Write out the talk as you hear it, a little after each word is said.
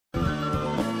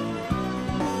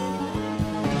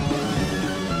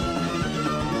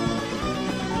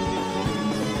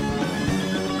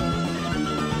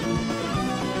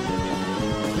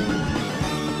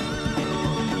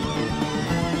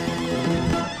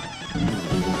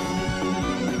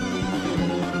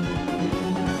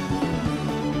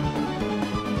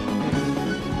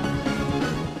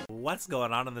What's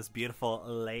going on this beautiful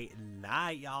late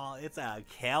night, y'all? It's a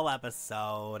kill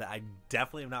episode. I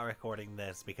definitely am not recording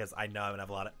this because I know I'm gonna have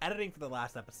a lot of editing for the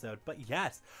last episode. But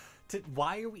yes,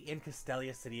 why are we in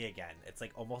Castelia City again? It's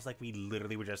like almost like we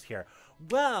literally were just here.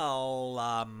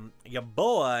 Well, your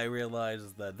boy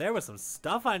realized that there was some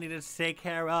stuff I needed to take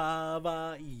care of.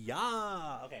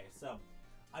 Yeah. Okay, so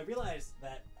I realized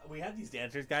that we have these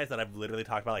dancers, guys, that I've literally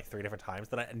talked about like 3 different times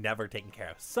that I've never taken care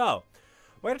of. So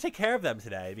we're going to take care of them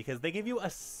today because they give you a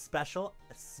special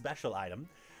item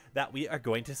that we are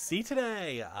going to see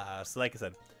today. So like I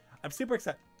said, I'm super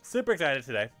excited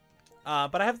today.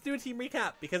 But I have to do a team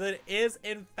recap because it is,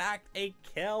 in fact, a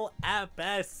kill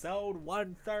episode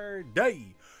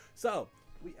 130. So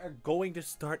we are going to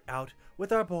start out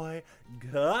with our boy,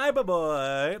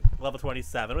 Boy, level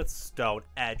 27 with Stone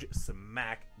Edge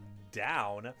Smack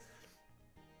Down,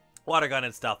 Water Gun,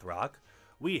 and Stealth Rock.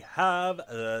 We have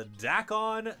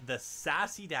Dakon, the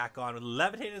sassy Dakon, with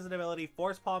Levitate as an ability,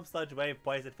 Force Palm, Sludge Wave,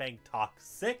 Poison Fang,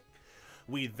 Toxic.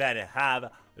 We then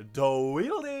have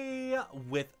Doildy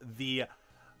with the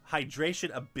Hydration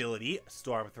ability,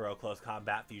 Storm Throw, Close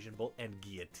Combat, Fusion Bolt, and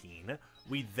Guillotine.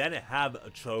 We then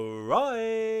have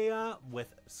Troy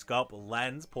with Scope,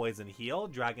 Lens, Poison Heal,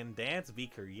 Dragon Dance,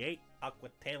 V-Create, Aqua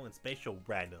Tail, and Spatial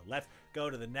Random. Let's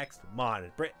go to the next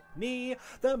mod. Brittany,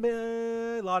 the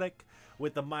Melodic,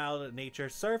 with the mild nature,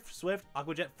 Surf, Swift,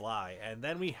 Aqua Jet, Fly. And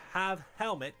then we have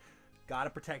Helmet,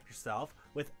 Gotta Protect Yourself,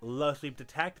 with Low Sweep,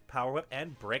 Detect, Power Whip,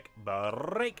 and Break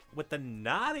with the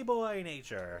Naughty Boy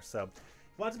nature. So if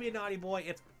you want to be a naughty boy,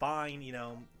 it's fine, you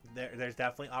know, there's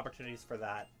definitely opportunities for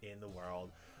that in the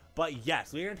world. But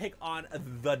yes, we're going to take on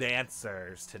the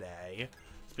dancers today.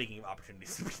 Speaking of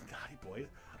opportunities to be naughty boys.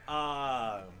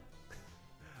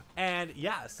 And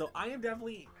yeah, so I am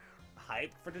definitely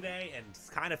hyped for today and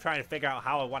just kind of trying to figure out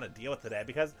how I want to deal with today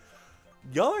because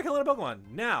y'all are killing a Pokemon.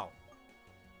 Now,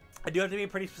 I do have to be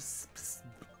pretty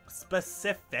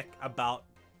specific about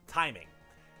timing.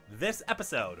 This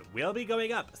episode will be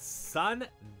going up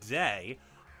Sunday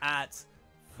at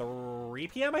 3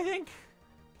 p.m. I think?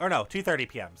 Or no, 2:30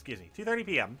 p.m. Excuse me, 2:30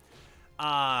 p.m.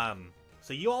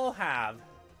 So you all have,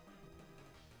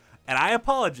 and I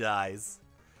apologize,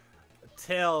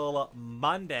 till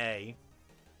Monday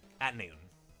at noon.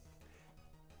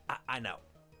 I know.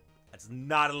 It's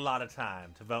not a lot of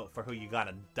time to vote for who you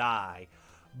gotta die,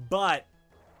 but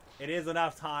it is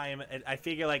enough time. I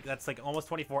figure like that's like almost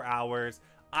 24 hours.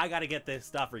 I gotta get this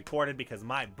stuff recorded because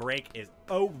my break is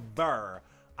over.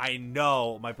 I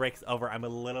know my break's over. I'm a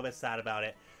little bit sad about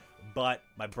it, but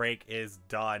my break is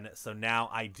done. So now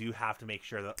I do have to make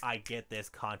sure that I get this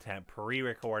content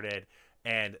pre-recorded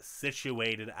and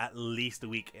situated at least a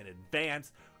week in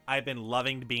advance. I've been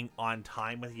loving being on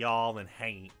time with y'all and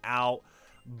hanging out,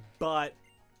 but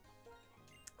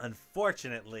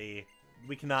unfortunately,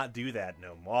 we cannot do that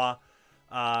no more.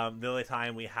 The only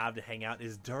time we have to hang out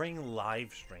is during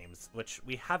live streams, which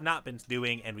we have not been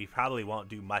doing and we probably won't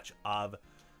do much of.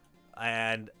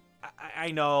 And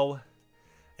I know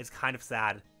it's kind of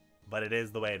sad, but it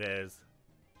is the way it is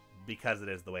because it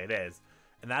is the way it is.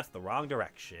 And that's the wrong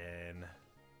direction.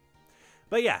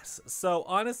 But yes, so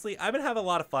honestly, I've been having a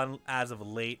lot of fun as of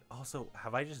late. Also,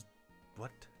 have I just... What?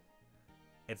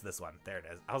 It's this one. There it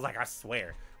is. I was like, I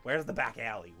swear. Where's the back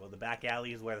alley? Well, the back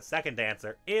alley is where the second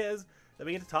dancer is that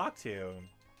we get to talk to.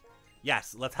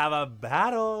 Yes, let's have a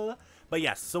battle. But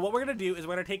yes, so what we're going to do is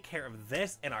we're going to take care of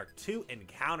this and our 2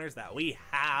 encounters that we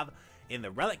have in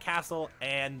the Relic Castle,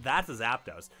 and that's a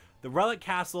Zapdos. The Relic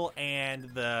Castle and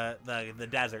the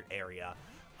desert area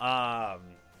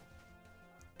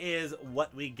is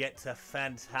what we get to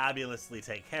fantabulously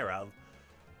take care of.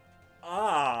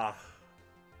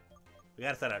 We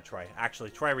gotta send out Troy. Actually,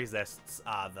 Troy resists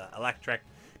the electric.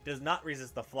 Does not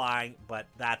resist the flying, but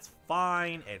that's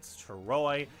fine. It's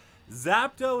Troy.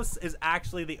 Zapdos is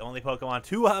actually the only Pokemon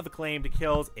to have claimed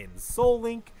kills in Soul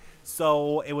Link,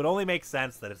 so it would only make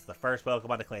sense that it's the first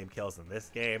Pokemon to claim kills in this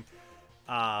game.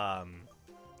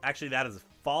 Actually, that is a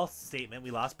false statement.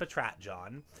 We lost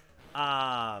Patrat-John.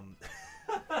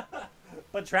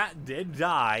 Patrat did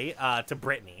die to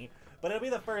Brittany, but it'll be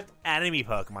the first enemy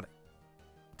Pokemon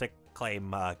to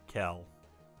claim kill.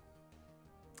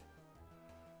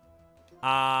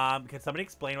 Can somebody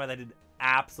explain why that did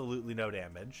absolutely no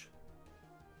damage?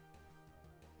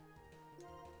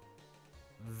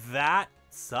 That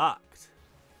sucked.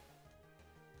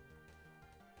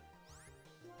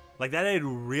 Like, that did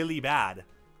really bad.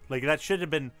 Like, that should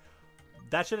have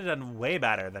done way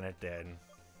better than it did.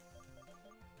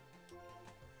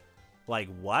 Like,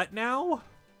 what now?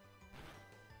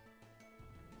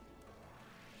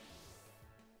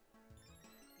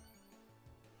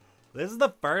 This is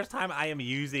the first time I am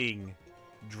using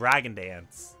Dragon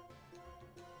Dance.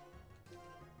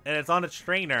 And it's on a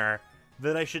trainer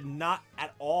that I should not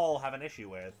at all have an issue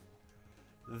with.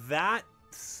 That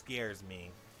scares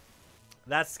me.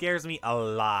 That scares me a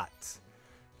lot,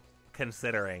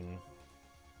 considering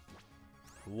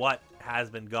what has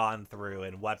been gone through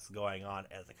and what's going on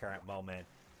at the current moment.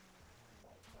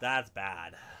 That's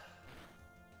bad.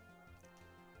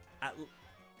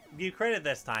 You critted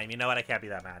this time. You know what? I can't be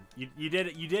that mad. You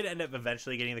did end up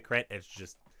eventually getting the crit. It's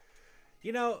just,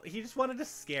 you know, he just wanted to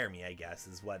scare me, I guess,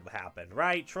 is what happened,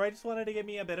 right? Troy just wanted to give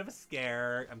me a bit of a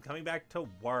scare. I'm coming back to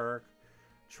work.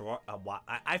 Troy,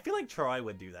 I feel like Troy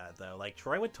would do that, though. Like,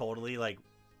 Troy would totally, like,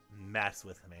 mess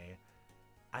with me.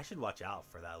 I should watch out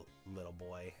for that little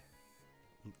boy.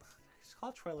 Just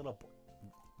call Troy a little boy.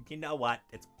 You know what?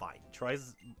 It's fine.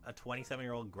 Troy's a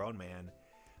 27-year-old grown man.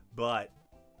 But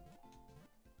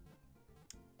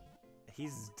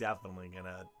he's definitely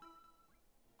gonna...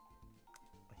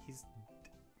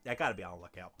 I gotta be on the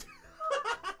lookout.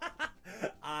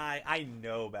 I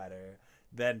know better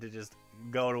than to just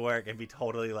go to work and be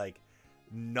totally, like,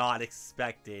 not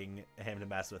expecting him to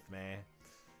mess with me.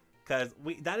 Because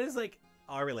that is, like,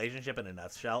 our relationship in a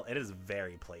nutshell. It is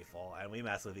very playful, and we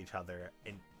mess with each other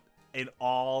in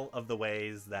all of the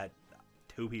ways that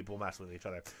two people mess with each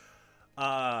other.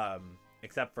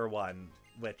 Except for one,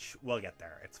 which we'll get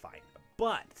there. It's fine.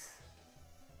 But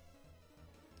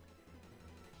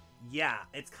yeah,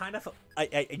 it's kind of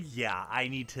yeah, I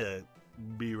need to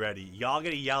be ready. Y'all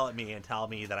gonna yell at me and tell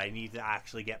me that I need to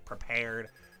actually get prepared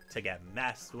to get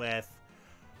messed with.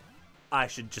 I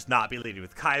should just not be leading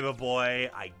with Kaiba Boy.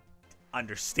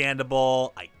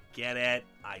 Understandable. I get it.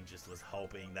 I just was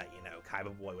hoping that, you know,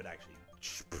 Kaiba Boy would actually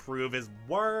prove his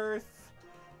worth,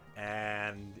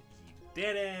 and he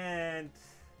didn't.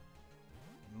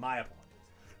 My apologies.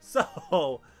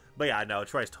 So, but yeah, no,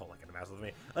 Troy's totally gonna mess with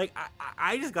me. Like,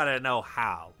 I just gotta know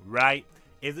how, right?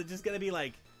 Is it just gonna be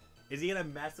like, is he gonna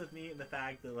mess with me in the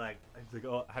fact that, like,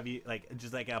 oh, have you, like,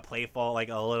 just like a playful, like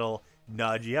a little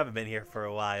nudge? You haven't been here for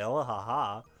a while,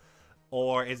 haha.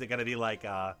 Or is it gonna be like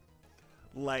a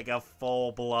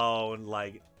full blown,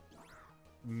 like,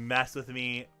 mess with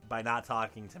me by not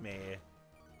talking to me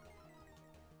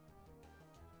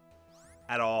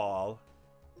at all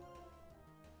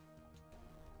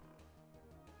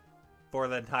for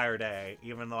the entire day,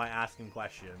 even though I ask him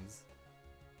questions?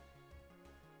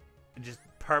 Just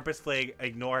purposefully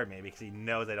ignore me because he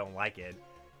knows I don't like it.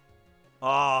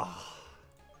 Oh,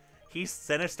 he's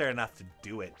sinister enough to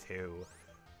do it too.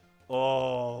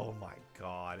 Oh my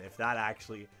god, if that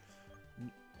actually...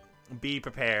 Be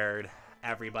prepared,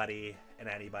 everybody and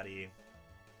anybody.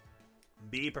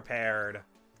 Be prepared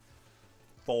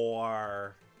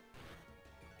for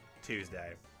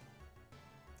Tuesday.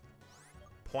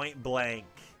 Point blank.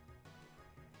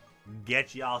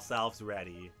 Get yourselves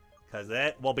ready, because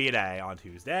it will be a day on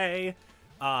Tuesday.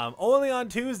 Only on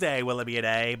Tuesday will it be a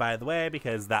day, by the way,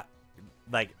 because that,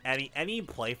 like, any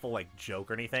playful, like,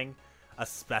 joke or anything,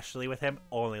 especially with him,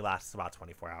 only lasts about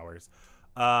 24 hours.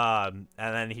 And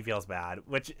then he feels bad,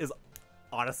 which is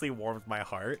honestly warms my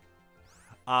heart.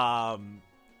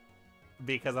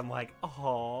 Because I'm like,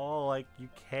 oh, like, you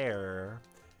care.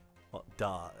 Well,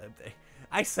 duh.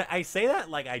 I say that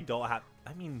like I don't have,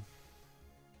 I mean,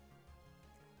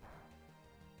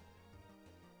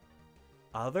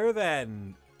 other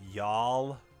than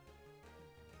y'all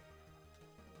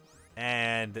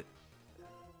and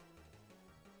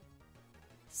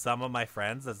some of my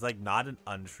friends, that's, like, not an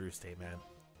untrue statement.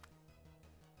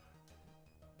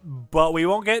 But we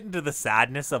won't get into the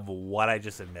sadness of what I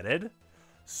just admitted.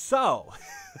 So,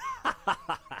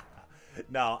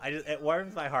 no, it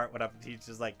warms my heart when he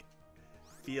just, like,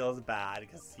 feels bad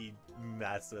because he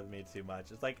messed with me too much.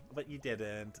 It's like, but you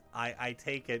didn't. I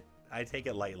take it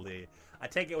lightly. I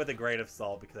take it with a grain of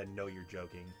salt because I know you're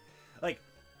joking. Like,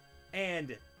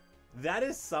 and that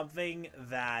is something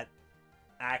that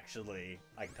actually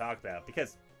I can talk about,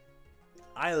 because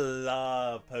I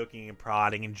love poking and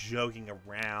prodding and joking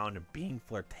around and being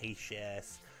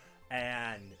flirtatious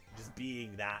and just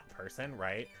being that person,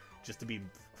 right? Just to be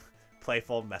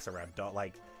playful, mess around, don't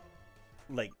like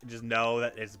just know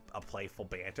that it's a playful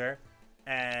banter.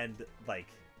 And, like,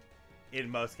 in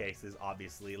most cases,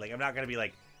 obviously, like, I'm not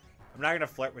gonna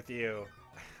flirt with you.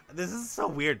 This is so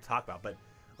weird to talk about, but,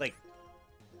 like,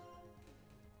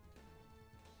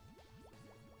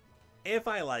 if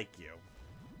I like you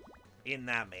in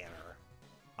that manner,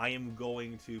 I am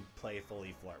going to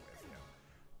playfully flirt with you.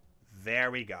 There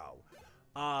we go.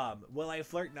 Will I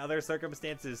flirt in other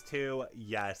circumstances too?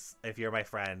 Yes, if you're my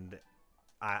friend,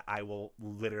 I will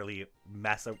literally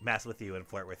mess with you and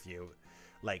flirt with you,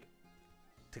 like,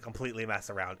 to completely mess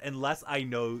around, unless I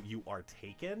know you are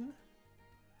taken.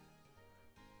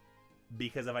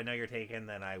 Because if I know you're taken,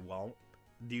 then I won't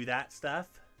do that stuff,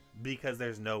 because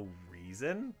there's no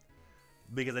reason.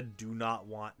 Because I do not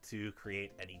want to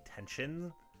create any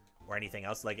tension or anything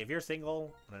else. Like, if you're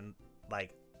single and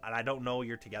like, and I don't know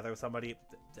you're together with somebody,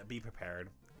 be prepared,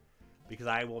 because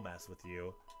I will mess with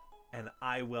you, and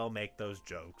I will make those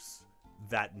jokes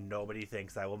that nobody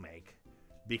thinks I will make,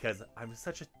 because I'm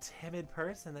such a timid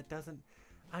person that doesn't.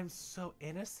 I'm so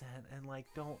innocent and like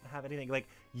don't have anything. Like,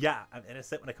 yeah, I'm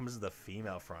innocent when it comes to the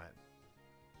female front.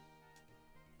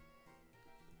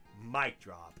 Mic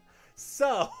drop.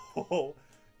 So,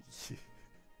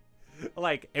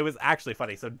 like, it was actually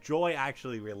funny. So Joy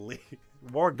actually released.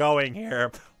 We're going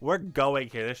here. We're going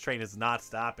here. This train is not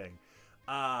stopping.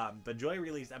 But Joy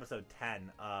released episode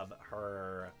 10 of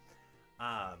her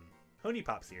Honey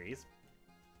Pop series,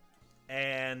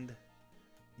 and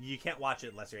you can't watch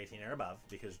it unless you're 18 or above,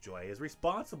 because Joy is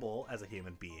responsible as a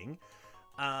human being.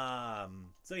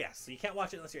 So yes, so you can't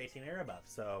watch it unless you're 18 or above.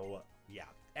 So yeah.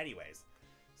 Anyways,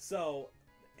 so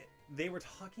they were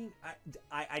talking.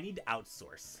 I need to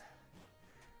outsource.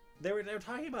 They were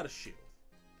talking about a shoe,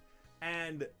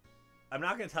 and I'm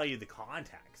not going to tell you the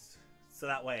context, so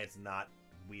that way it's not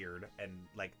weird and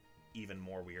like even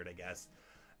more weird, I guess.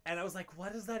 And I was like,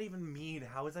 what does that even mean?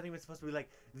 How is that even supposed to be? Like,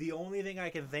 the only thing I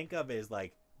can think of is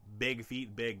like big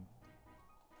feet, big,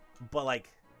 but like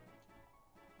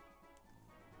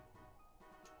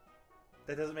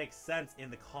that doesn't make sense in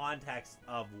the context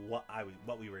of what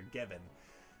we were given.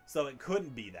 So it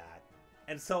couldn't be that.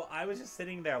 And so I was just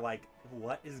sitting there like,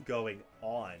 what is going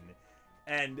on?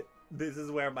 And this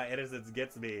is where my innocence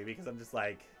gets me, because I'm just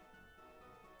like,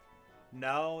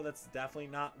 no, that's definitely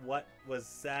not what was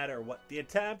said or what the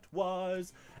attempt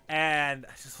was. And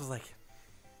I just was like,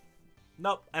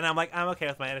 nope. And I'm like, I'm okay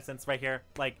with my innocence right here.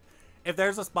 Like, if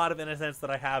there's a spot of innocence that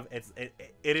I have, it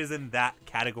is in that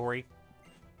category.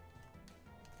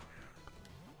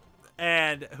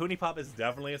 And Honey Pop is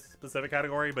definitely a specific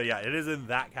category, but yeah, it is in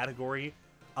that category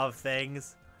of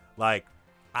things. Like,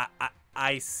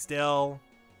 I still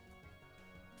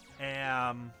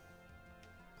am.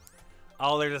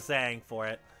 Oh, there's a saying for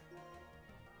it.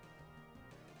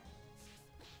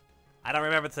 I don't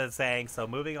remember the saying, so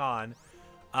moving on.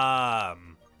 I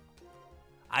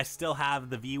still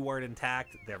have the V word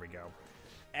intact. There we go.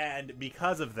 And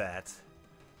because of that,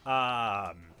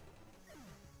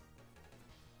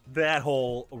 that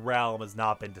whole realm has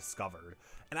not been discovered.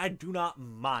 And I do not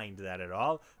mind that at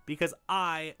all, because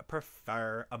I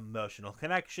prefer emotional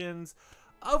connections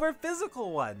over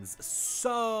physical ones.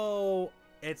 So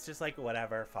it's just like,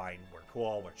 whatever, fine, we're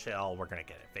cool, we're chill, we're gonna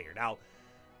get it figured out.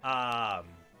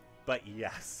 But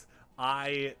yes,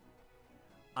 I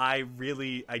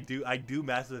do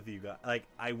mess with you guys. Like,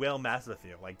 I will mess with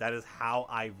you. Like, that is how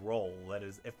I roll. That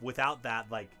is, if without that,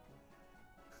 like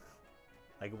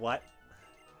what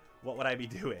would I be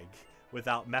doing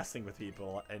without messing with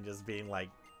people and just being like,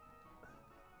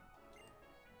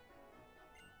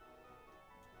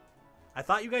 I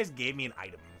thought you guys gave me an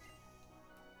item.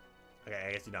 Okay,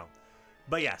 I guess you don't.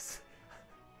 But yes,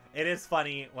 it is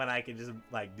funny when I can just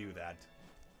like do that.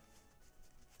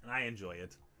 And I enjoy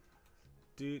it.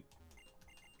 Dude.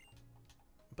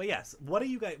 But yes, what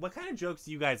kind of jokes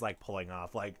do you guys like pulling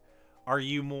off? Like, are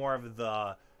you more of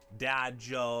the dad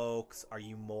jokes? Are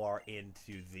you more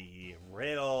into the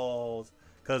riddles?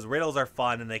 Because riddles are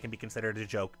fun and they can be considered a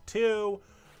joke too.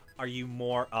 Are you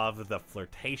more of the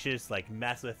flirtatious, like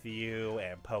mess with you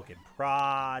and poke and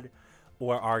prod?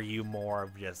 Or are you more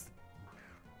of just,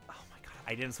 oh my god,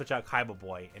 I didn't switch out Kaiba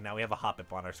Boy and now we have a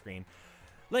Hoppip on our screen.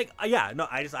 Like, yeah, no,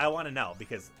 I want to know,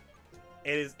 because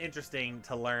it is interesting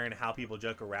to learn how people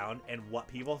joke around and what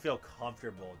people feel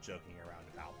comfortable joking around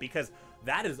about, because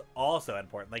that is also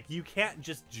important. Like, you can't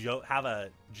just have a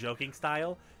joking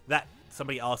style that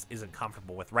somebody else isn't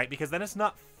comfortable with, right? Because then it's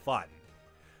not fun,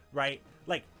 right?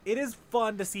 Like, it is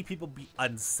fun to see people be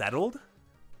unsettled,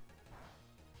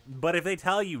 but if they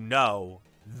tell you no,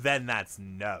 then that's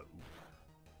no.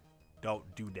 Don't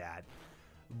do that.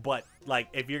 But like,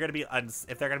 if you're gonna be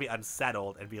if they're gonna be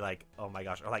unsettled and be like, oh my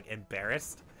gosh, or like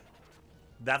embarrassed,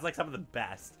 that's like some of the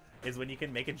best, is when you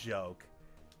can make a joke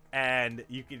and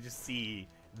you can just see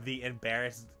the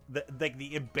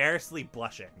embarrassedly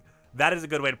blushing. That is a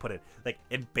good way to put it. Like,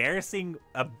 embarrassingly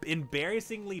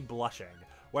blushing,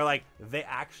 where like they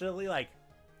actually like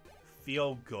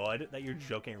feel good that you're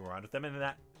joking around with them in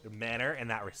that manner, in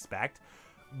that respect,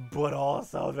 but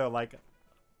also they're like,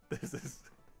 this is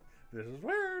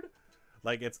weird.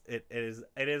 Like it is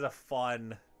a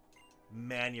fun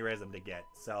mannerism to get.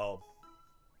 So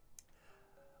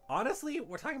honestly,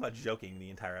 we're talking about joking the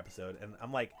entire episode, and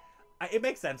I'm like, it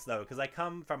makes sense though, because I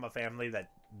come from a family that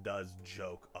does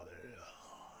joke a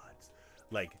lot,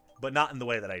 like, but not in the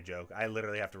way that I joke. I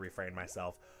literally have to refrain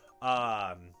myself,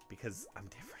 because I'm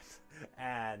different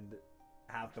and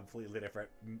have completely different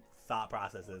thought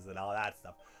processes and all that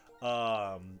stuff.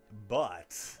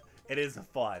 But it is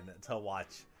fun to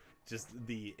watch just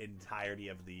the entirety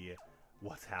of the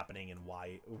what's happening and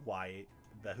why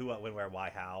the who, what, when, where,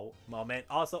 why, how moment.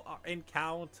 Also, our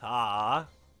encounter.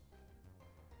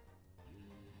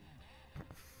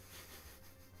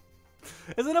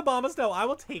 Is it a Bombastone? I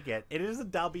will take it. It is a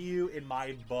W in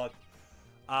my book.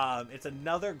 It's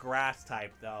another grass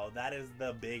type, though. That is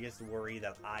the biggest worry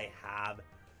that I have,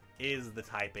 is the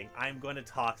typing. I'm going to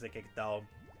Toxic it, though,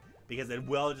 because it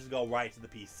will just go right to the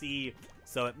PC.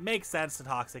 So it makes sense to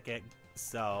Toxic it.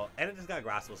 So, and it just got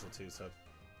Grass Whistle, too, so.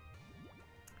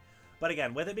 But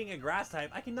again, with it being a grass type,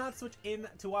 I cannot switch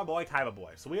into our boy Kaiba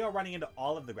Boy. So we are running into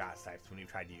all of the grass types when we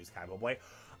tried to use Kaiba Boy.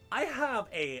 I have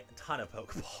a ton of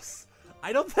Pokeballs.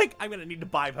 I don't think I'm going to need to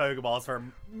buy Pokeballs for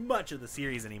much of the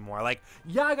series anymore. Like,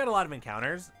 yeah, I got a lot of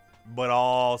encounters, but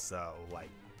also,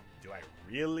 like, do I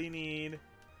really need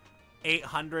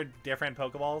 800 different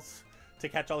Pokeballs to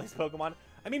catch all these Pokemon?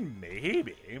 I mean,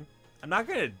 maybe. I'm not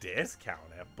going to discount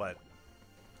it, but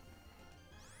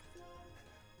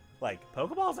like,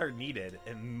 Pokeballs are needed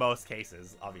in most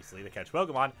cases, obviously, to catch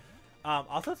Pokemon.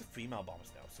 Also, it's a female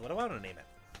Bombastone, so what do I want to name it?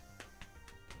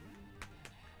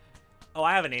 Oh,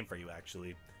 I have a name for you,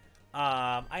 actually.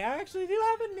 I actually do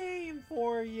have a name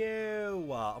for you.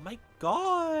 Oh my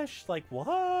gosh, like,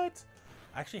 what?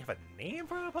 I actually have a name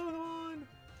for a Pokemon?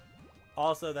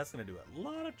 Also, that's going to do a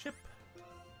lot of chip.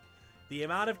 The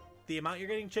amount you're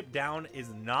getting chipped down is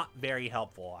not very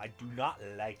helpful. I do not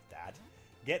like that.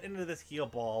 Get into this heal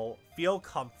ball. Feel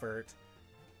comfort.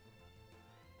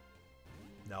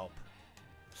 Nope.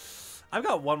 I've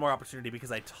got one more opportunity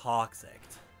because I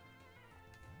Toxic'd.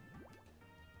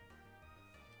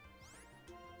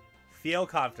 Feel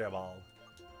comfortable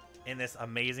in this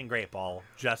amazing Great Ball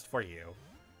just for you.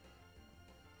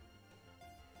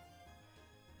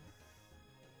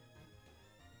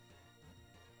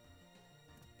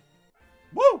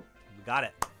 Woo! We got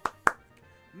it.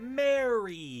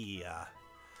 Merry.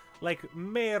 Like,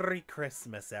 Merry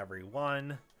Christmas,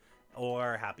 everyone.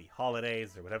 Or Happy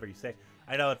Holidays, or whatever you say.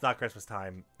 I know it's not Christmas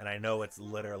time, and I know it's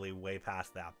literally way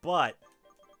past that, but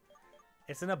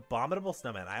it's an abominable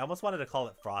snowman. I almost wanted to call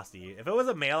it Frosty. If it was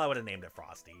a male, I would have named it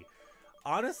Frosty.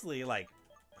 Honestly, like,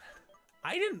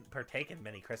 I didn't partake in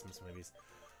many Christmas movies.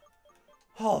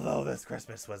 Although this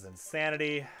Christmas was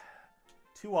insanity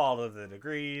to all of the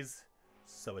degrees,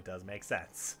 so it does make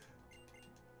sense.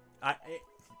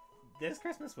 This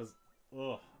Christmas was,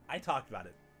 ugh, I talked about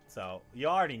it, so you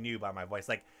already knew by my voice.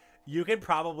 Like, you can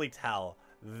probably tell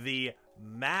the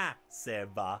massive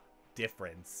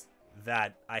difference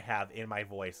that I have in my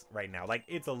voice right now. Like,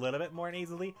 it's a little bit more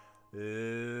nasally.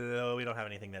 We don't have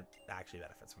anything that actually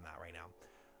benefits from that right now.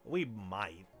 We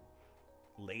might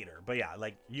later, but yeah,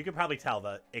 like, you can probably tell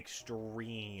the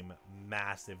extreme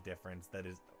massive difference that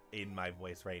is in my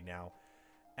voice right now.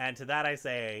 And to that I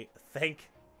say,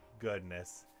 thank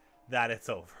goodness that it's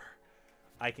over.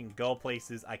 I can go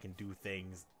places, I can do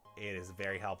things. It is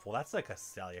very helpful. That's like a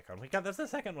Castelia card. That's the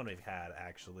second one we've had,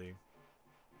 actually.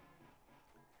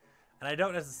 And I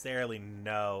don't necessarily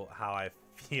know how I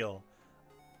feel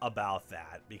about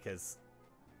that, because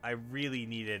I really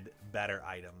needed better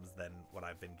items than what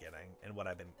I've been getting, and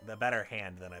the better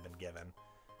hand than I've been given.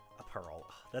 A Pearl.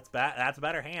 That's a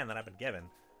better hand than I've been given.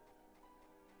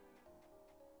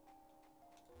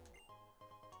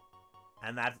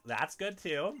 And that's good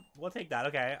too. We'll take that.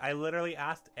 Okay, I literally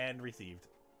asked and received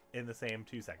in the same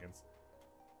 2 seconds.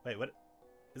 Wait, what?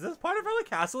 Is this part of Relic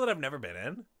Castle that I've never been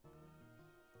in?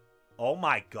 Oh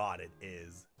my god, it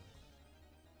is.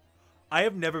 I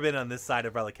have never been on this side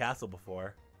of Relic Castle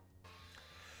before.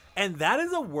 And that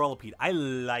is a Whirlipede. I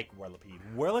like Whirlipede.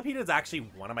 Whirlipede is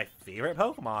actually one of my favorite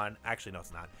Pokemon. Actually, no,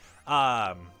 it's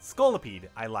not. Scolipede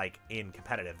I like in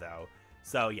competitive, though.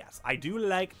 So, yes, I do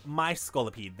like my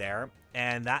Scolipede there.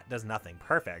 And that does nothing.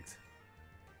 Perfect.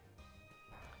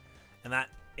 And that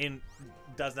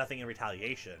does nothing in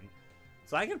retaliation.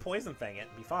 So I can Poison Fang it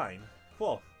and be fine.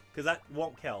 Cool. Because that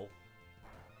won't kill.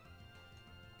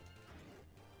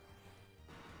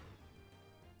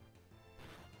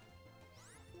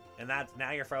 And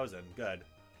now you're frozen. Good.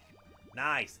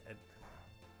 Nice.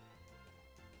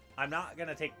 I'm not going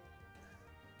to take...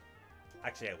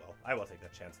 Actually, I will. I will take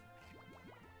that chance.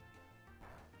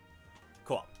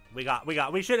 Cool.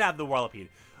 We should have the Whirlipede.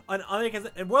 Because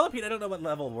in Whirlipede, I don't know what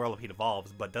level Whirlipede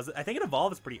evolves, but does it? I think it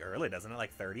evolves pretty early, doesn't it?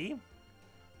 Like 30?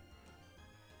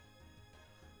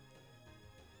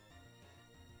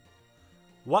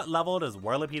 What level does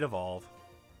Whirlipede evolve?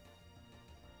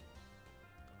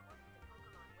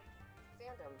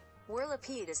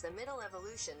 Whirlipede is the middle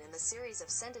evolution in the series of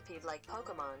centipede-like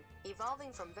Pokemon,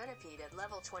 evolving from Venipede at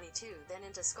level 22, then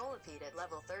into Scolipede at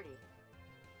level 30.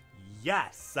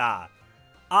 Yes,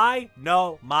 I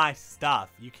know my stuff.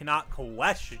 You cannot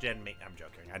question me. I'm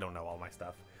joking. I don't know all my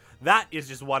stuff. That is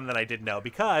just one that I didn't know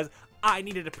because I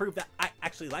needed to prove that I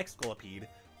actually like Scolipede,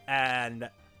 and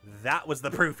that was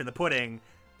the proof in the pudding,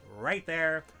 right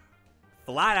there,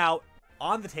 flat out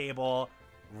on the table.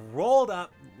 Rolled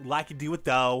up like you do with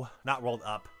dough. Not rolled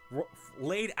up.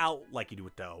 Laid out like you do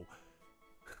with dough.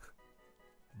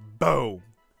 Boom.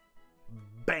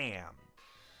 Bam.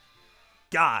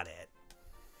 Got it.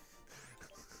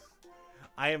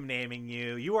 I am naming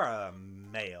you. You are a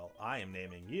male. I am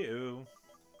naming you.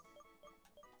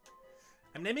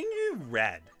 I'm naming you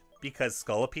Red. Because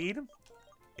Scolipede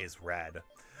is red.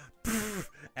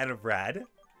 And Red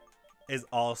is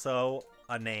also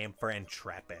a name for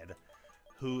Intrepid,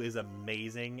 who is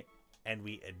amazing, and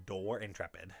we adore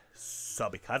Intrepid. So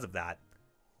because of that,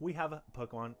 we have a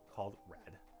Pokemon called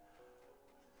Red.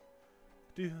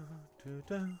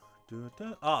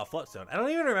 Oh, Floatstone. I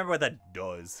don't even remember what that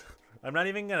does. I'm not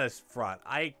even gonna front.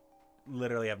 I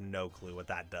literally have no clue what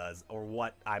that does or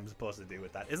what I'm supposed to do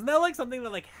with that. Isn't that like something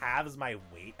that like halves my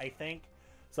weight, I think?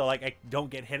 So like I don't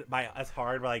get hit by as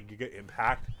hard, but like you get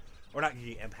impact. Or not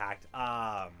Giga Impact.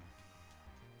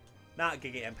 Not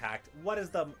Giga Impact. What is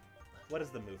the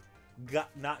move?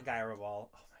 Not Gyro Ball.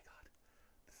 Oh my god.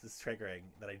 This is triggering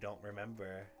that I don't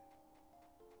remember.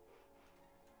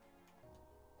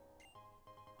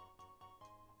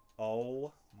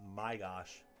 Oh my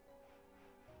gosh.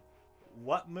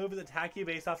 What moves attack you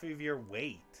based off of your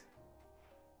weight?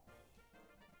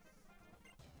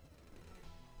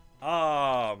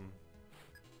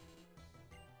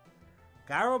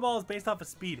 Gyro Ball is based off of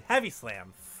speed. Heavy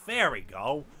Slam. There we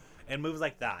go. And moves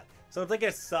like that. So it's like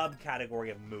a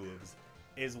subcategory of moves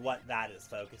is what that is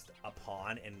focused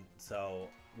upon. And so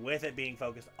with it being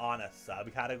focused on a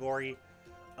subcategory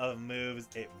of moves,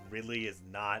 it really is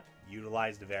not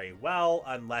utilized very well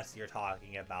unless you're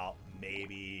talking about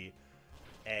maybe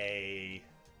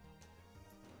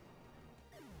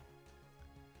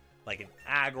like an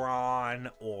Aggron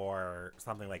or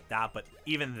something like that. But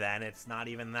even then, it's not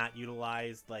even that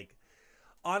utilized. Like,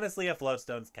 honestly, a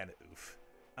Floatstone's kind of oof.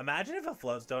 Imagine if a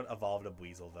Floatstone evolved a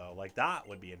Buizel, though. Like, that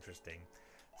would be interesting.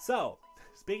 So,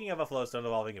 speaking of a Floatstone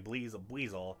evolving a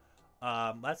Buizel,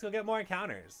 let's go get more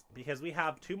encounters. Because we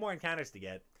have 2 more encounters to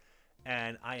get.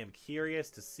 And I am curious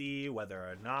to see whether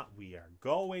or not we are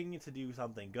going to do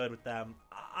something good with them.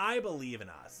 I believe in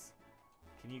us.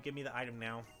 Can you give me the item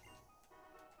now?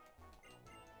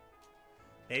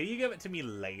 Maybe you give it to me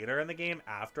later in the game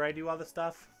after I do all the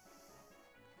stuff.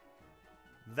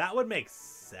 That would make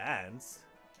sense.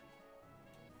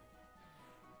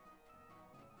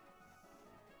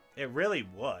 It really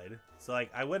would. So,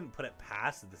 like, I wouldn't put it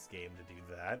past this game to do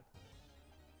that.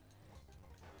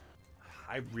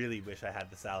 I really wish I had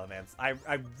the Salamence. I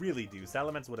really do.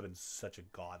 Salamence would have been such a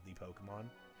godly Pokemon.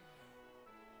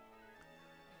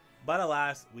 But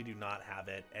alas, we do not have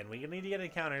it. And we need to get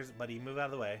encounters, buddy. Move out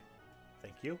of the way.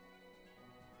 Thank you.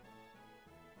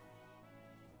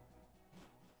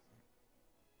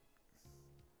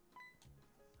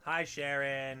 Hi,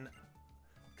 Sharon.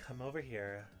 Come over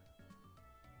here.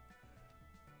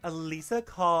 Elisa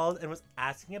called and was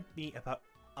asking me about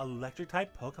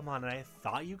electric-type Pokemon, and I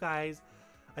thought of you guys.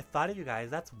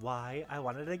 That's why I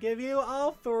wanted to give you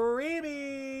all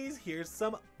freebies. Here's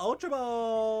some Ultra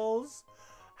Balls.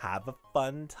 Have a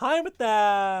fun time with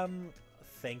them.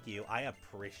 Thank you. I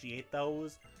appreciate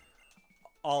those.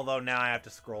 Although now I have to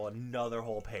scroll another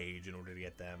whole page in order to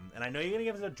get them. And I know you're going to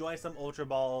give us a Joy some Ultra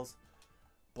Balls,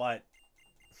 but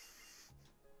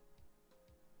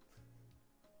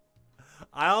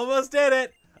I almost did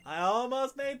it. I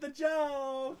almost made the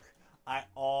joke.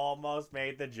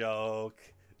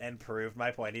 And proved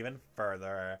my point even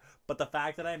further. But the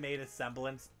fact that I made a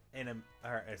semblance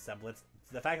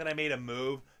the fact that I made a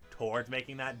move towards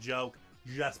making that joke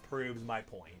just proves my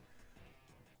point.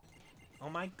 Oh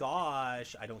my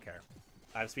gosh. I don't care.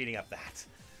 I'm speeding up that.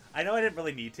 I know I didn't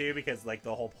really need to because, like,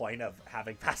 the whole point of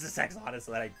having fastest X on is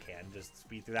so that I can just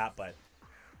speed through that, but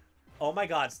oh my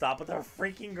god, stop with the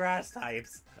freaking grass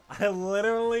types. I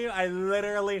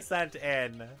literally sent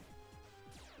in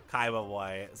Kaiba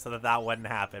Boy so that wouldn't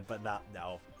happen, but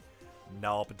no.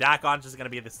 Nope. Dakon's just gonna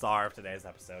be the star of today's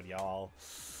episode, y'all.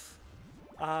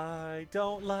 I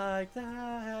don't like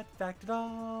that fact at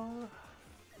all.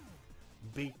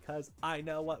 Because I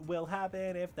know what will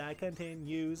happen if that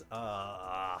continues.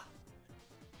 No.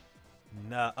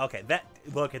 Okay,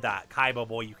 look at that. Kaiba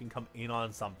boy, you can come in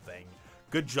on something.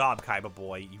 Good job, Kaiba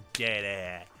boy. You did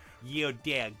it. You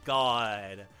did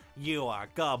good. You are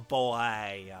good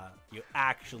boy. You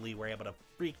actually were able to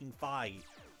freaking fight.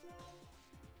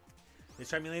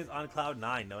 This Charmeleon's on Cloud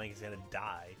 9 knowing he's gonna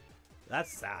die.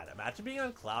 That's sad. Imagine being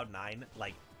on Cloud 9,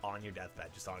 like, on your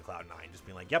deathbed, just on Cloud 9. Just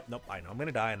being like, yep, nope, I know I'm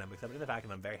gonna die, and I'm accepting the fact,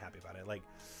 and I'm very happy about it. Like,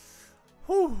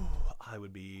 whew, I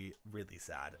would be really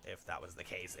sad if that was the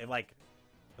case.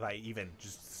 If I even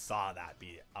just saw that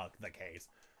be the case.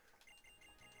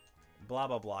 Blah,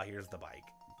 blah, blah, here's the bike.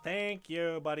 Thank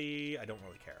you, buddy. I don't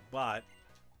really care, but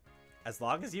as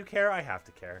long as you care, I have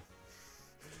to care.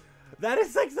 That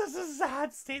is like such a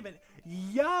sad statement.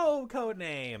 Yo,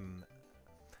 Codename.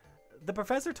 The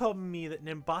professor told me that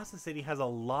Nimbasa City has a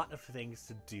lot of things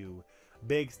to do.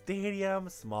 Big stadium,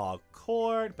 small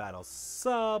court, battle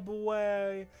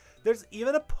subway. There's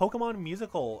even a Pokemon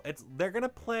musical. They're gonna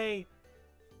play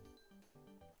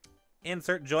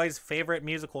insert Joy's favorite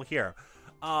musical here.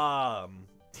 I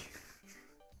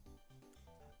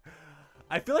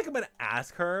feel like I'm gonna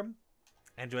ask her,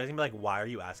 and Joy's gonna be like, why are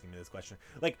you asking me this question?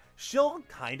 Like, she'll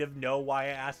kind of know why I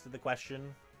asked her the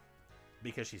question,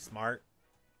 because she's smart.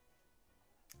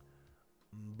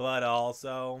 But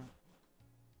also,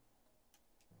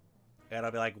 and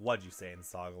I'll be like, what'd you say in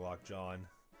Sagalocke, John?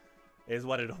 Is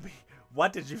what it'll be.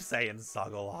 What did you say in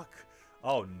Sagalocke?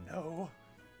 Oh no.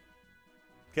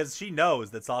 Because she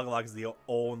knows that Sagalocke is the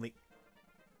only...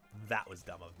 That was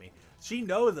dumb of me. She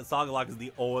knows that Sagalocke is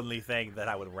the only thing that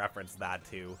I would reference that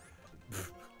to.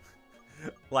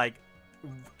 Like,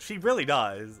 she really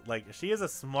does. Like, she is a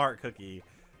smart cookie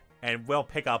and will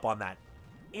pick up on that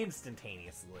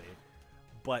instantaneously.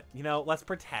 But, you know, let's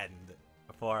pretend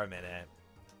for a minute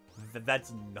that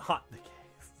that's not the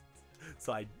case.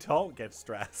 So I don't get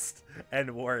stressed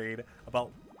and worried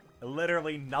about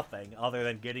literally nothing other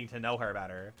than getting to know her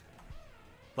better.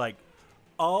 Like,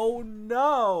 oh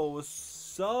no,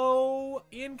 so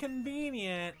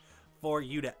inconvenient for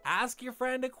you to ask your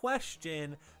friend a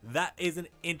question that is an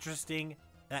interesting,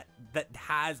 that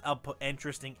has a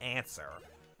interesting answer.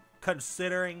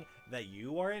 Considering that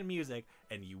you are in music,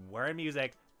 and you were in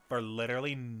music for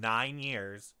literally 9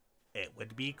 years, it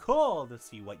would be cool to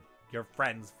see what your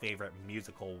friend's favorite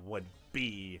musical would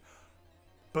be.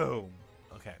 Boom.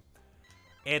 Okay.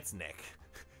 It's Nick.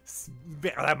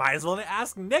 I might as well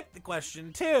ask Nick the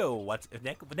question too. What's if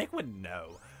Nick would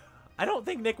know? I don't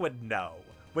think Nick would know,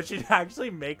 which should actually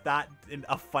make that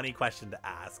a funny question to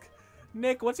ask.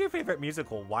 Nick, what's your favorite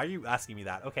musical? Why are you asking me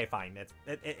that? Okay, fine.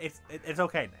 It's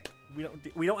okay, Nick.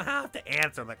 We don't have to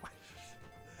answer the question.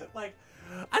 Like,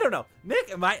 I don't know.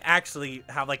 Nick might actually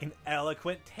have like an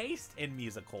eloquent taste in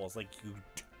musicals. Like,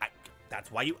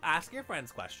 that's why you ask your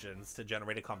friends questions, to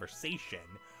generate a conversation.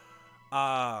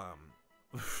 But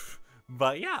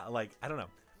yeah, like, I don't know.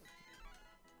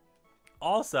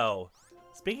 Also,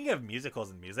 speaking of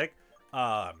musicals and music,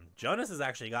 Jonas has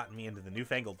actually gotten me into the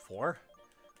Newfangled 4.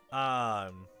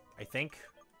 I think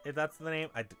if that's the name.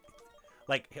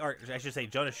 Or I should say,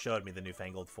 Jonas showed me the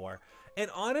Newfangled 4. And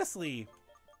honestly,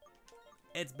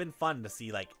 it's been fun to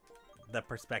see, like, the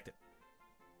perspective.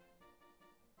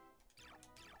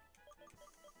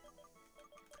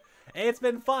 It's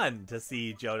been fun to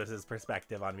see Jonas's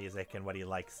perspective on music and what he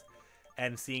likes,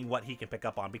 and seeing what he can pick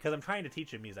up on, because I'm trying to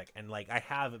teach him music, and like I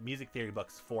have music theory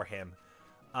books for him,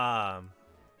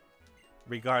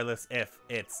 regardless if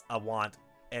it's a want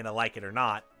and a like it or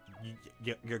not.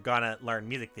 You're gonna learn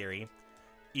music theory,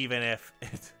 even if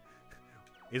it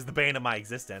is the bane of my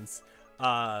existence.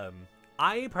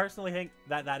 I personally think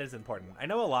that that is important. I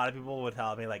know a lot of people would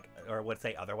tell me, like, or would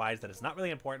say otherwise, that it's not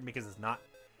really important because it's not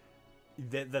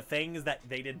the things that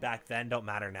they did back then don't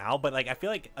matter now. But like, I feel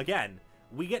like, again,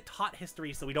 we get taught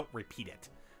history so we don't repeat it.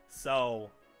 So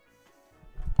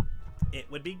it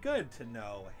would be good to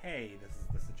know, hey, this is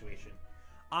the situation.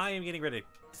 I am getting ready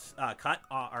to cut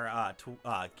or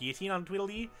guillotine on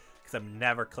Tweedledee, because I'm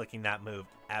never clicking that move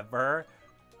ever.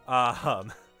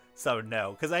 So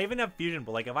no, because I even have fusion,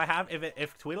 but like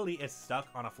if Tweedledee is stuck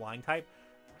on a flying type,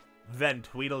 then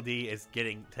Tweedledee is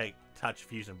getting to touch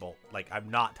Fusion Bolt. Like, I'm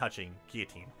not touching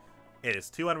Guillotine. It is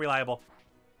too unreliable,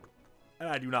 and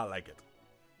I do not like it.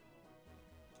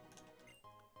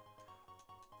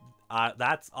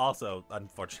 That's also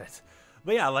unfortunate.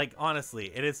 But yeah, like,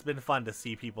 honestly, it has been fun to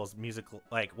see people's musical,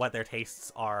 like, what their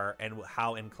tastes are and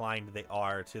how inclined they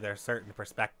are to their certain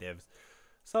perspectives.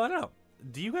 So, I don't know.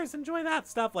 Do you guys enjoy that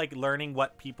stuff? Like learning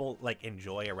what people like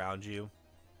enjoy around you?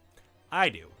 I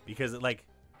do, because it like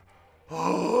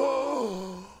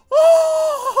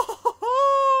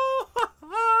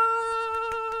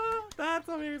that's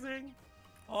amazing.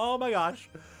 Oh my gosh.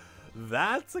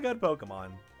 That's a good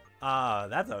Pokemon.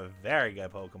 That's a very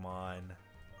good Pokemon.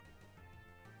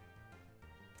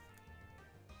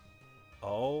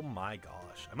 Oh my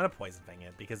gosh. I'm gonna Poison Fang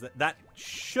it because that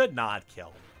should not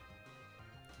kill.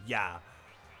 Yeah.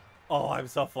 Oh, I'm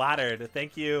so flattered.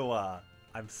 Thank you.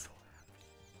 I'm so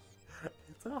happy.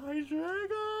 It's a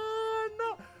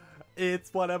Hydreigon.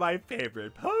 It's one of my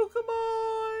favorite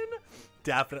Pokemon.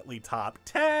 Definitely top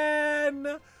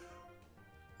 10.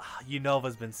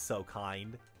 Unova's been so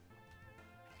kind.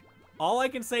 All I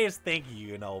can say is thank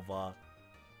you, Unova.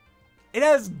 It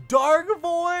has Dark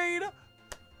Void.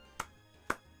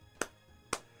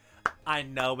 I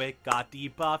know it got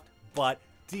debuffed, but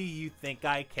do you think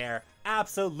I care?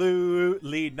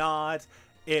 Absolutely not.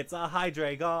 It's a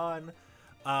Hydreigon.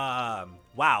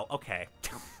 Wow, okay.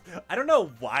 I don't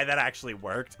know why that actually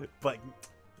worked, but,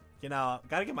 you know,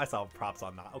 gotta give myself props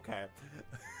on that. Okay.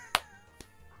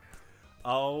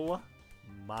 Oh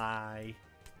my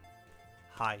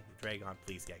Hydreigon,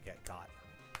 please get caught.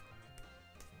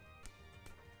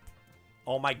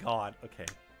 Oh my god, okay.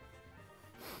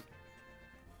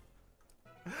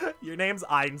 Your name's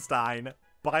Einstein,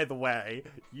 by the way.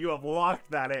 You have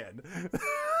locked that in.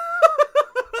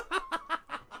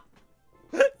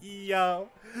 Yo.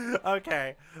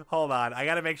 Okay, hold on. I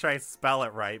gotta make sure I spell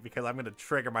it right because I'm gonna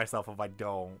trigger myself if I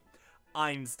don't.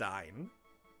 Einstein.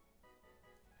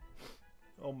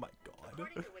 Oh my god.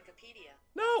 According to Wikipedia,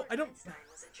 No, I Einstein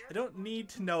was a German don't need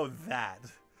to know that.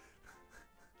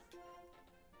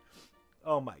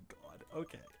 Oh my god.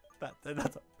 Okay.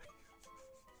 That's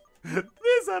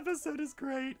This episode is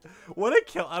great. What a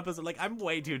kill episode. Like, I'm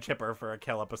way too chipper for a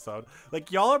kill episode.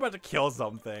 Like, y'all are about to kill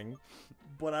something.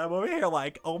 But I'm over here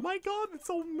like, oh my god, it's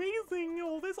so amazing.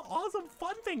 All these awesome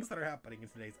fun things that are happening in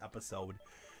today's episode.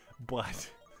 But...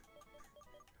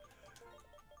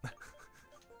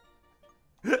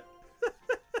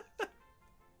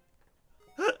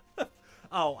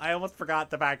 oh, I almost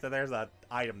forgot the fact that there's an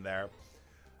item there.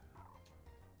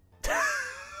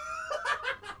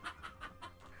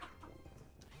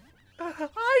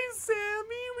 Hi,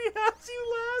 Sammy! We had you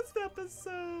last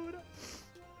episode!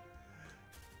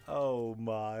 Oh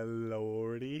my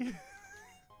lordy.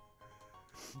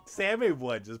 Sammy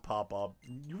would just pop up.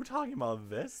 You were talking about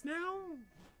this now?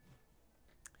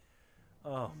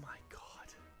 Oh my god.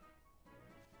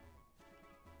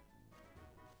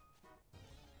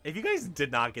 If you guys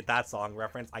did not get that song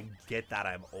reference, I get that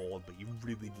I'm old, but you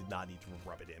really did not need to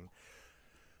rub it in.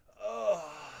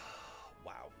 Oh,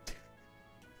 wow.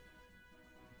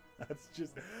 That's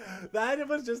just, that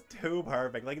was just too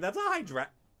perfect. Like, that's a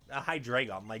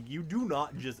Hydreigon. Like, you do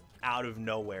not just out of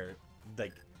nowhere,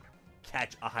 like,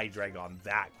 catch a Hydreigon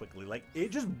that quickly. Like, it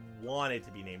just wanted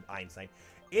to be named Einstein.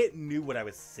 It knew what I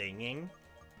was singing.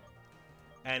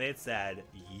 And it said,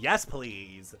 yes,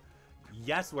 please.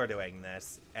 Yes, we're doing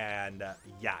this. And,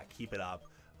 yeah, keep it up.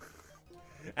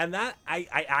 And that, I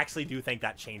actually do think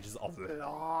that changes a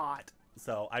lot.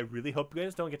 So I really hope you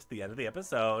guys don't get to the end of the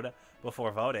episode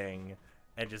before voting.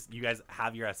 And just, you guys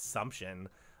have your assumption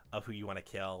of who you want to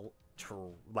kill.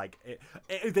 Like,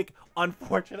 like,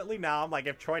 unfortunately now, I'm like,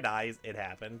 if Troy dies, it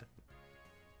happened.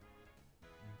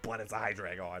 But it's a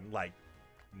Hydreigon. Like,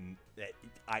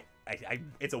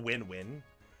 it's a win-win.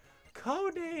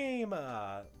 Codename!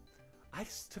 I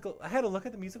had a look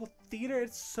at the musical theater.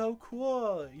 It's so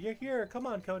cool. You're here. Come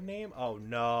on, Codename. Oh,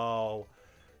 no.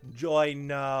 Joy,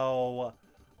 no.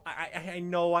 I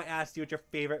know I asked you what your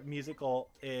favorite musical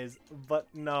is, but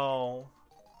no.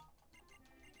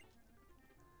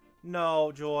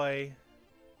 No, Joy.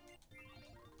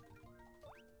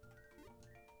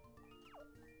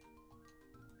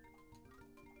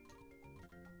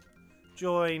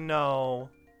 Joy, no.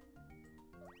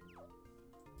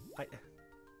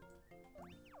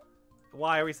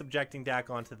 Why are we subjecting Dak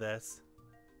onto this?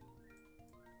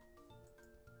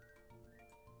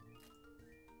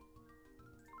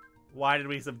 Why did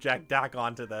we subject Dak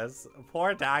onto this?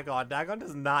 Poor Dakon. Dakon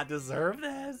does not deserve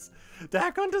this.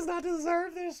 Dakon does not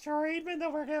deserve this treatment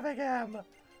that we're giving him.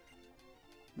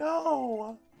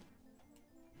 No.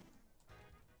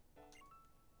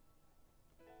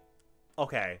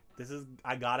 Okay,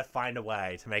 I gotta find a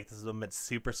way to make this moment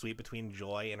super sweet between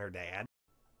Joy and her dad.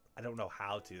 I don't know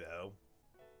how to, though.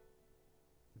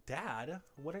 Dad,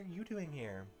 what are you doing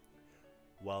here?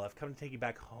 Well, I've come to take you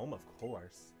back home, of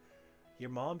course. Your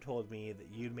mom told me that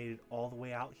you'd made it all the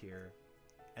way out here,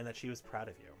 and that she was proud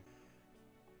of you.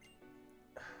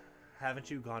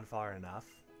 Haven't you gone far enough?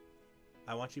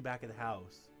 I want you back at the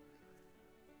house.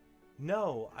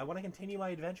 No, I want to continue my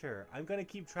adventure. I'm going to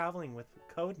keep traveling with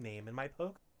Codename and my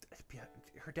poke.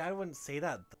 Her dad wouldn't say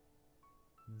that.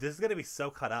 This is going to be so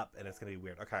cut up and it's going to be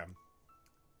weird. Okay.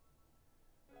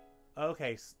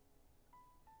 Okay.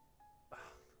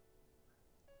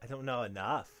 I don't know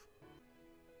enough.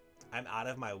 I'm out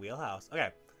of my wheelhouse. Okay.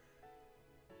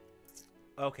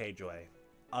 Okay, Joy.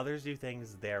 Others do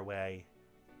things their way,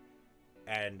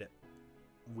 and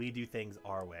we do things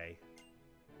our way.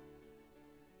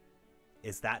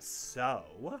 Is that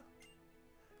so?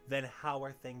 Then how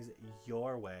are things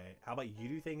your way? How about you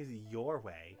do things your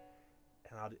way?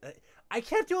 And I'll do... I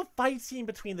can't do a fight scene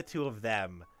between the two of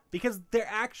them because they're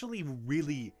actually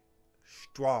really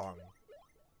strong.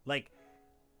 Like,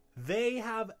 they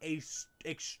have a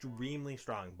extremely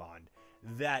strong bond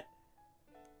that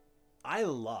I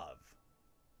love.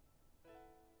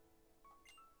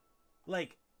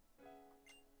 Like,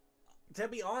 to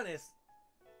be honest,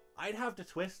 I'd have to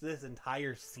twist this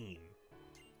entire scene.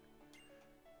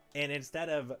 And instead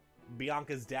of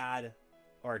Bianca's dad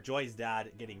or Joy's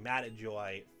dad getting mad at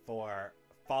Joy for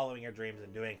following her dreams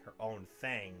and doing her own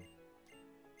thing,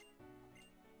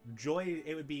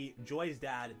 it would be Joy's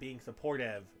dad being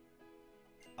supportive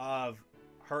of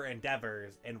her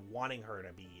endeavors and wanting her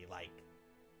to be, like,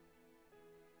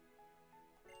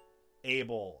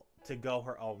 able to go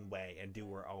her own way and do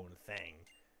her own thing,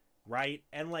 right?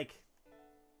 And, like,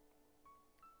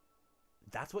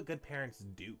 that's what good parents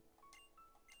do.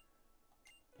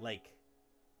 Like,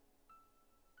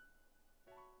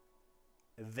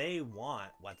 they want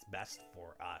what's best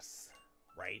for us,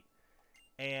 right?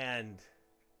 And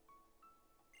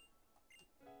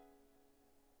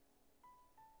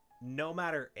no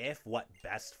matter if what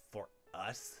best for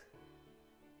us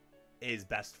is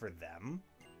best for them,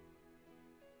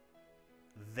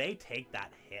 they take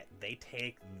that hit. They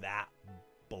take that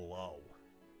blow.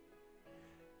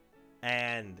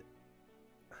 And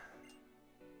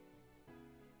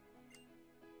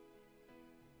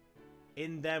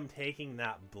in them taking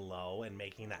that blow and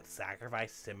making that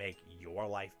sacrifice to make your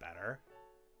life better,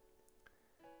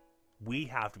 we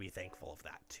have to be thankful of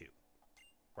that too,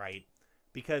 right?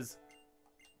 Because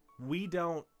we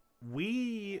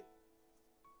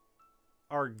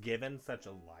are given such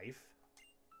a life,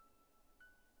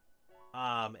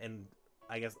 and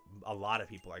I guess a lot of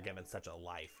people are given such a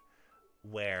life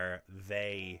where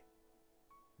they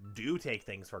do take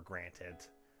things for granted,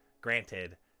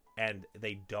 and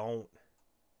they don't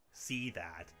see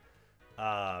that,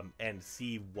 and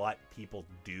see what people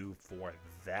do for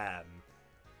them,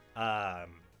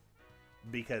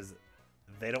 because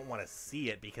they don't want to see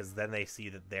it, because then they see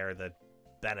that they're the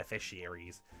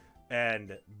beneficiaries.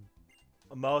 And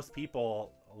most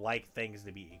people like things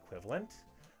to be equivalent.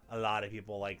 A lot of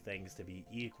people like things to be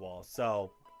equal.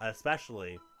 So,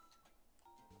 especially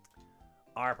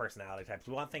our personality types,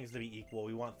 we want things to be equal.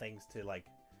 We want things to, like,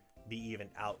 be even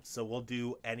out. So we'll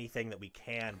do anything that we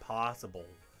can possible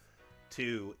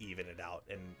to even it out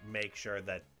and make sure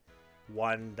that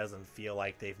one doesn't feel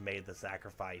like they've made the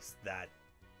sacrifice that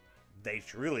they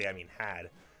truly, had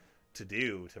to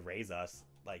do to raise us.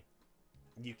 Like,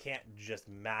 you can't just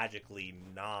magically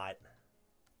not,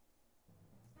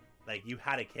 like, you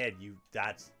had a kid,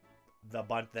 that's the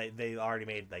bunch, they already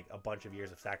made, like, a bunch of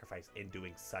years of sacrifice in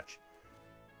doing such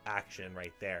action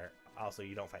right there. Also,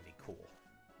 you don't find me cool.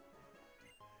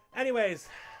 Anyways,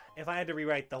 if I had to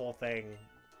rewrite the whole thing,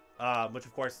 which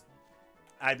of course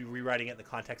I'd be rewriting it in the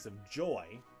context of Joy,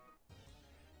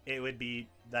 it would be,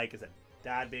 like I said,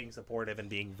 dad being supportive and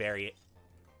being very,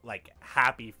 like,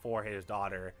 happy for his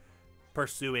daughter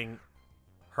pursuing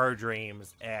her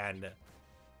dreams and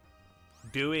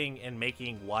doing and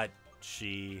making what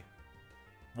she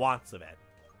wants of it.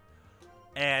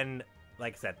 And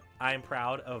like I said, I'm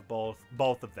proud of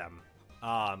both of them.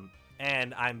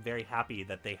 And I'm very happy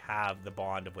that they have the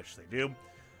bond of which they do.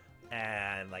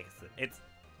 And like I said,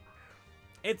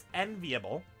 it's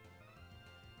enviable,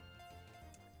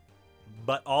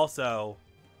 but also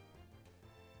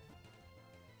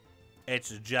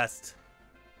it's just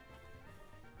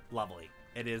lovely.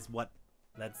 It is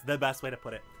that's the best way to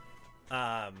put it.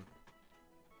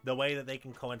 The way that they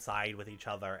can coincide with each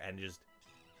other and just,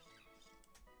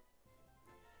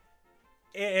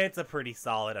 it's a pretty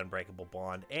solid, unbreakable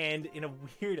bond. And in a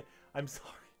weird, I'm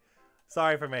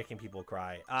sorry for making people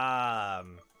cry.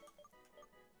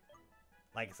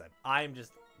 Like I said, I'm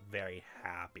just very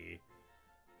happy.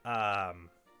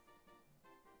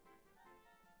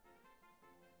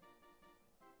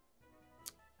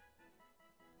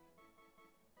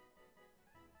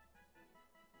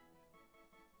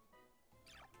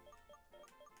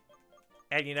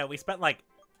 And, you know, we spent, like,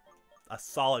 a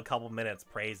solid couple minutes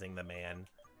praising the man.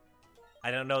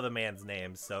 I don't know the man's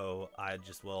name, so I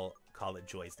just will call it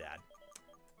Joy's dad.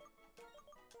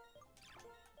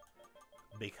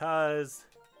 Because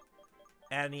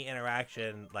any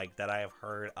interaction, like, that I have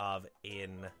heard of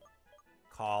in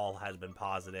Call has been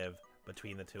positive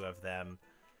between the two of them.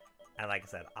 And like I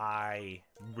said, I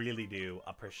really do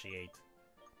appreciate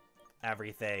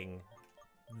everything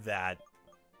that,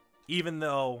 even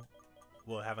though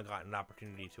we haven't gotten an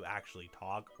opportunity to actually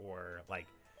talk or, like,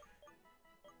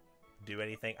 do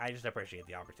anything, I just appreciate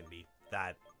the opportunity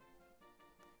that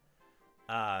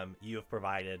you have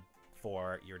provided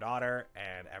for your daughter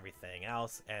and everything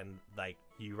else. And, like,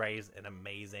 you raise an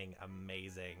amazing,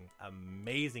 amazing,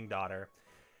 amazing daughter.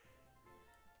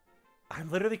 I'm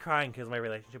literally crying because my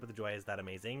relationship with Joy is that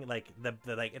amazing. Like,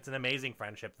 like, it's an amazing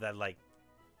friendship that, like,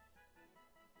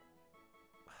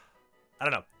 I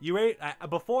don't know.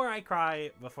 Before I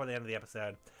cry, before the end of the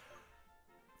episode,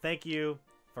 thank you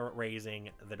for raising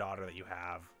the daughter that you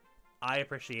have. I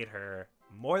appreciate her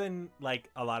more than, like,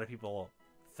 a lot of people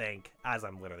think, as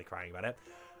I'm literally crying about it.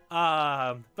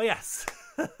 But yes.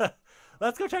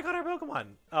 Let's go check out our Pokemon.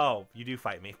 Oh, you do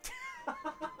fight me.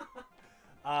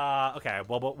 Okay,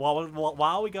 well,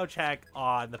 while we go check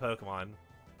on the Pokemon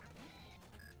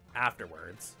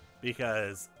afterwards,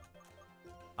 because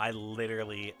I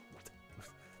literally,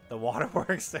 the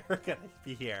waterworks are gonna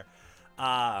be here.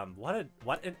 What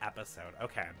an episode.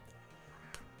 Okay.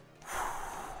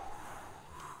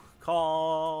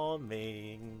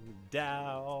 Calming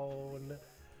down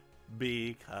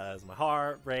because my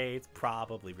heart rate's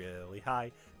probably really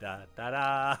high. Da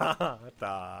da da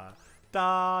da.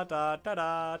 Da da da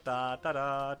da da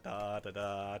da da da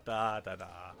da da da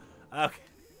da. Okay.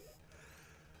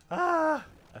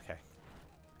 Okay.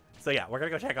 So yeah, we're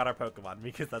gonna go check out our Pokemon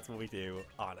because that's what we do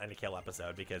on any kill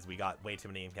episode because we got way too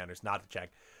many encounters not to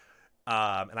check.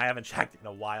 And I haven't checked in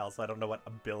a while, so I don't know what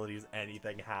abilities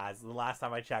anything has. The last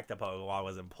time I checked a Pokemon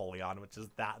was in Polion, which is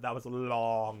that was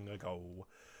long ago.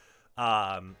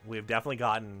 We've definitely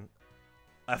gotten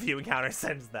a few encounters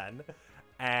since then.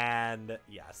 And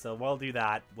yeah, so we'll do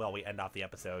that while we end off the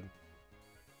episode.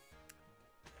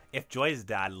 If Joy's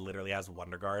dad literally has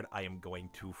Wonder Guard, I am going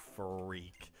to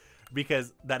freak.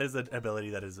 Because that is an ability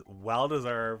that is well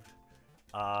deserved.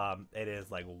 It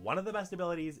is like one of the best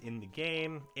abilities in the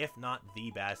game, if not the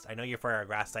best. I know you're for a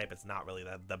grass type, it's not really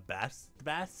the best.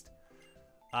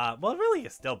 Well, it really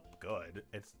is still good.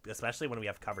 It's especially when we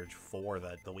have coverage for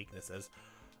the weaknesses.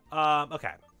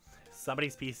 Okay.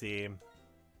 Somebody's PC.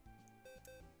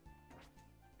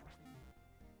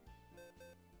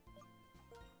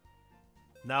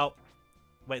 Nope.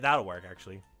 Wait, that'll work,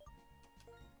 actually.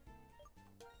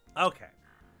 Okay.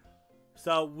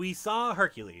 So, we saw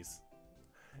Hercules.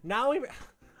 Now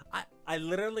I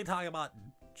literally talk about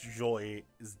Joy's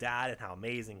dad and how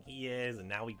amazing he is, and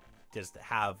now we just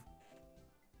have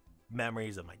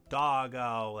memories of my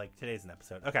doggo. Like, today's an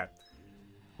episode. Okay.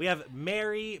 We have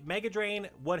Mary, Mega Drain,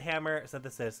 Woodhammer,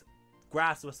 Synthesis,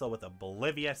 Grass Whistle with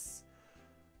Oblivious.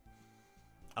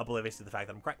 Oblivious to the fact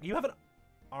that I'm crying. You have an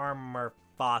Armor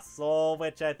Fossil,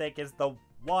 which I think is the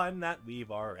one that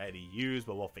we've already used,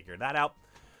 but we'll figure that out.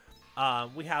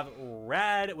 We have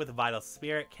Red with Vital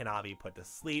Spirit, cannot be put to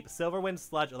sleep. Silverwind,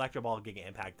 Sludge, Electro Ball, Giga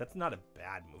Impact. That's not a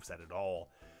bad moveset at all.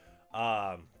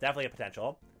 Definitely a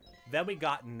potential. Then we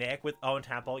got Nick with Own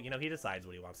Temple. You know, he decides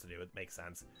what he wants to do. It makes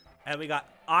sense. And we got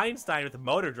Einstein with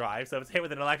Motor Drive. So if it's hit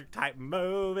with an electric type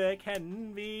move, it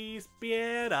can be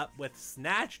sped up with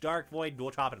Snatch, Dark Void, Dual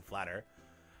Chop, and Flatter.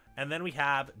 And then we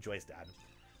have Joy's dad,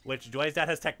 which Joy's dad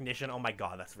has Technician. Oh my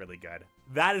god, that's really good.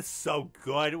 That is so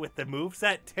good with the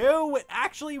moveset too. It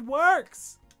actually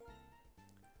works.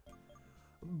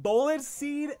 Bullet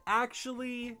Seed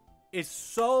actually is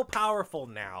so powerful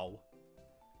now.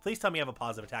 Please tell me you have a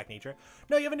positive attack nature.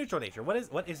 No, you have a neutral nature.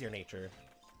 What is your nature?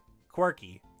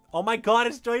 Quirky. Oh my god,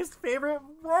 it's Joy's favorite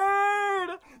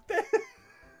word.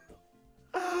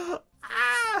 Ah!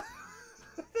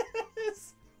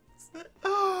 This has been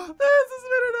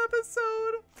an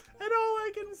episode, and all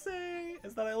I can say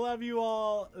is that I love you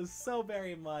all so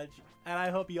very much, and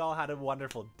I hope you all had a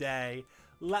wonderful day.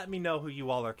 Let me know who you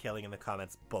all are killing in the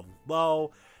comments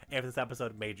below. If this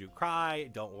episode made you cry,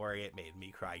 don't worry, it made me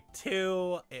cry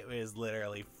too. It was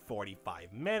literally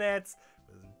 45 minutes.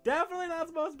 It was definitely not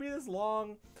supposed to be this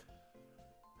long.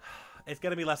 It's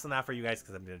going to be less than that for you guys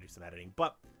because I'm going to do some editing,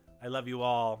 but I love you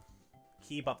all.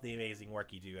 Keep up the amazing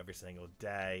work you do every single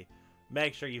day.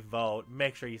 Make sure you vote.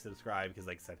 Make sure you subscribe because,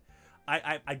 like I said,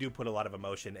 I do put a lot of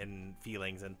emotion and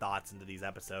feelings and thoughts into these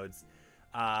episodes.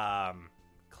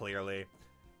 Clearly.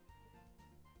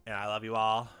 And I love you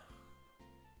all.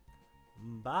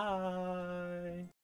 Bye!